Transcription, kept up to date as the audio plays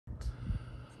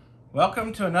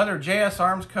Welcome to another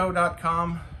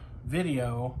jsarmsco.com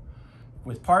video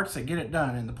with parts that get it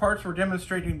done. And the parts we're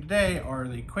demonstrating today are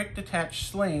the quick detach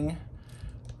sling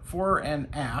fore and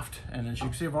aft. And as you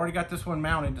can see, I've already got this one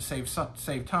mounted to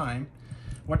save time.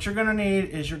 What you're gonna need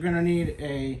is you're gonna need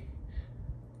a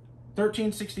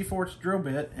 13/64 drill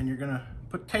bit, and you're gonna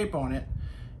put tape on it.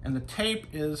 And the tape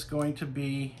is going to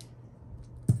be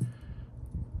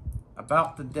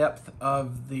about the depth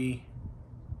of the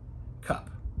cup.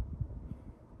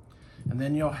 And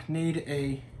then you'll need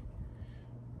a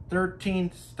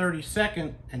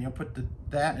 13/32, and you'll put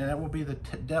that, and that will be the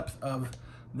depth of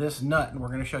this nut. And we're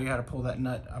going to show you how to pull that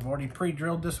nut. I've already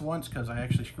pre-drilled this once because I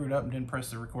actually screwed up and didn't press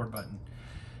the record button.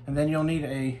 And then you'll need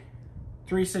a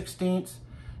 3/16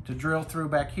 to drill through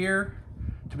back here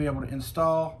to be able to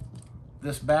install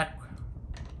this back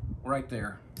right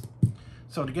there.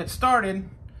 So to get started,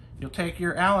 you'll take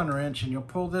your Allen wrench and you'll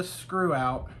pull this screw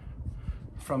out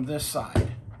from this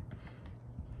side.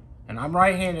 And I'm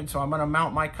right-handed, so I'm going to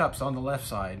mount my cups on the left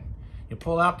side. You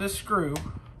pull out this screw.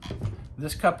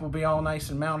 This cup will be all nice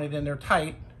and mounted in there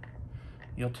tight.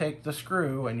 You'll take the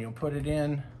screw and you'll put it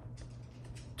in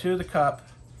to the cup,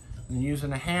 and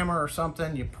using a hammer or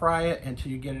something, you pry it until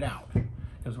you get it out.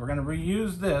 Because we're going to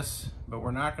reuse this, but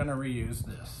we're not going to reuse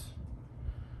this.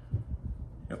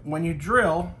 When you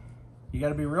drill, you got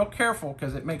to be real careful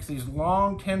because it makes these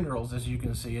long tendrils, as you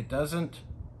can see. It doesn't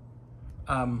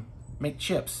make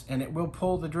chips, and it will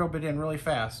pull the drill bit in really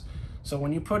fast. So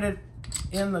when you put it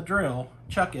in the drill,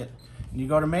 chuck it, and you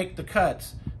go to make the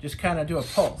cuts, just kind of do a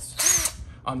pulse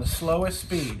on the slowest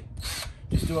speed.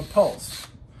 Just do a pulse.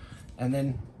 And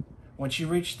then once you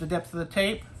reach the depth of the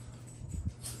tape,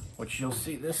 which you'll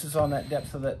see this is on that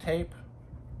depth of that tape.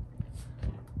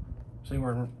 See,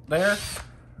 we're there.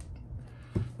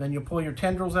 Then you'll pull your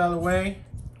tendrils out of the way,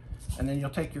 and then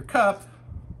you'll take your cup,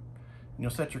 and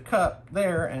you'll set your cup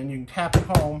there, and you can tap it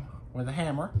home with a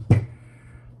hammer.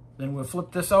 Then we'll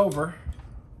flip this over,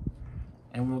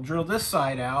 and we'll drill this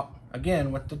side out,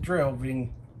 again with the drill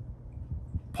being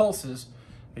pulses,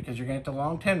 because you're going to get the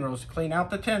long tendrils. Clean out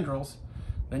the tendrils.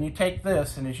 Then you take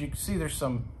this, and as you can see, there's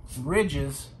some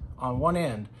ridges on one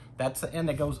end. That's the end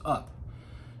that goes up.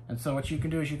 And so what you can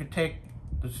do is you can take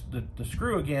the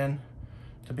screw again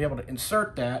to be able to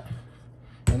insert that,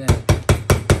 and then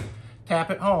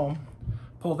tap it home,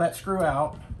 pull that screw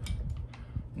out.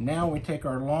 Now we take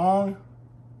our long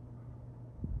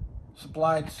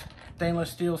supplied stainless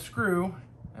steel screw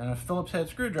and a Phillips head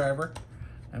screwdriver,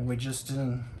 and we just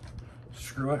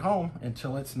screw it home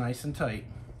until it's nice and tight.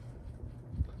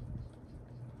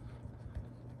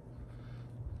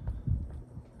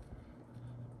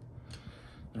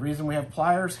 The reason we have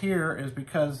pliers here is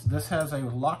because this has a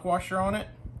lock washer on it.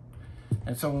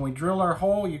 And so when we drill our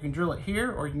hole, you can drill it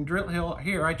here or you can drill it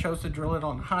here. I chose to drill it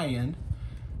on the high end.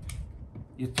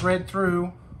 You thread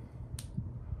through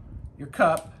your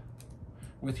cup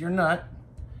with your nut.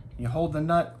 You hold the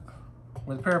nut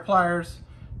with a pair of pliers,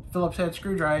 Phillips head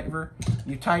screwdriver,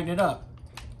 you tighten it up.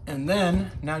 And then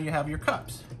now you have your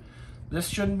cups. This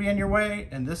shouldn't be in your way,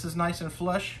 and this is nice and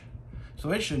flush,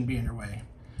 so it shouldn't be in your way.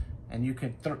 And you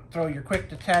can throw your quick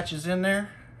detaches in there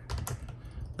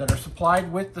that are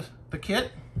supplied with the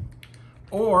kit,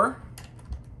 or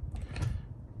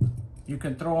you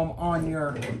can throw them on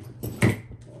your, where'd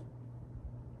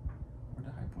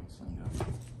the high point sling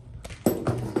go?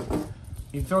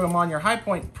 You can throw them on your high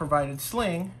point provided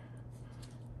sling,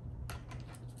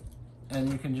 and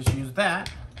you can just use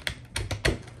that.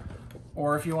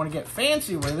 Or if you want to get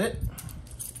fancy with it,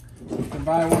 you can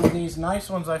buy one of these nice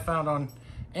ones I found on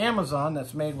Amazon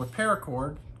that's made with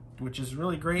paracord, which is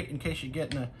really great in case you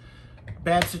get in a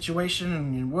bad situation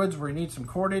in the woods where you need some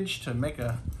cordage to make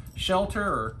a shelter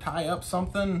or tie up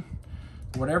something.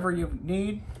 Whatever you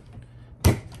need,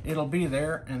 it'll be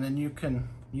there, and then you can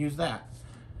use that.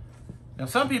 Now,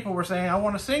 some people were saying, I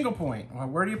want a single point. Well,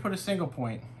 where do you put a single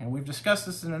point? And we've discussed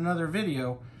this in another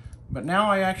video, but now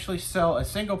I actually sell a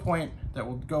single point that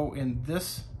will go in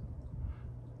this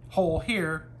hole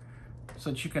here, so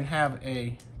that you can have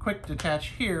a quick detach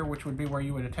here, which would be where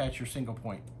you would attach your single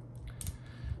point.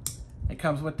 It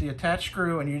comes with the attached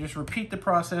screw, and you just repeat the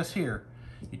process here.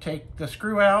 You take the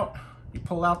screw out, you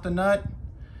pull out the nut,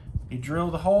 you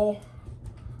drill the hole,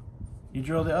 you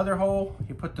drill the other hole,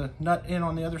 you put the nut in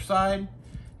on the other side,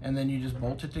 and then you just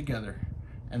bolt it together.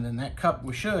 And then that cup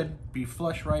should be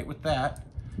flush right with that,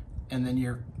 and then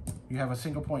you have a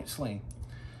single point sling.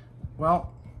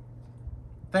 Well,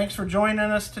 thanks for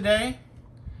joining us today.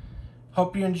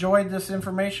 Hope you enjoyed this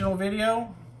informational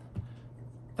video.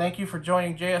 Thank you for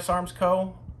joining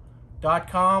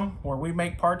jsarmsco.com, where we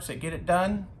make parts that get it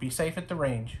done. Be safe at the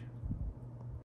range.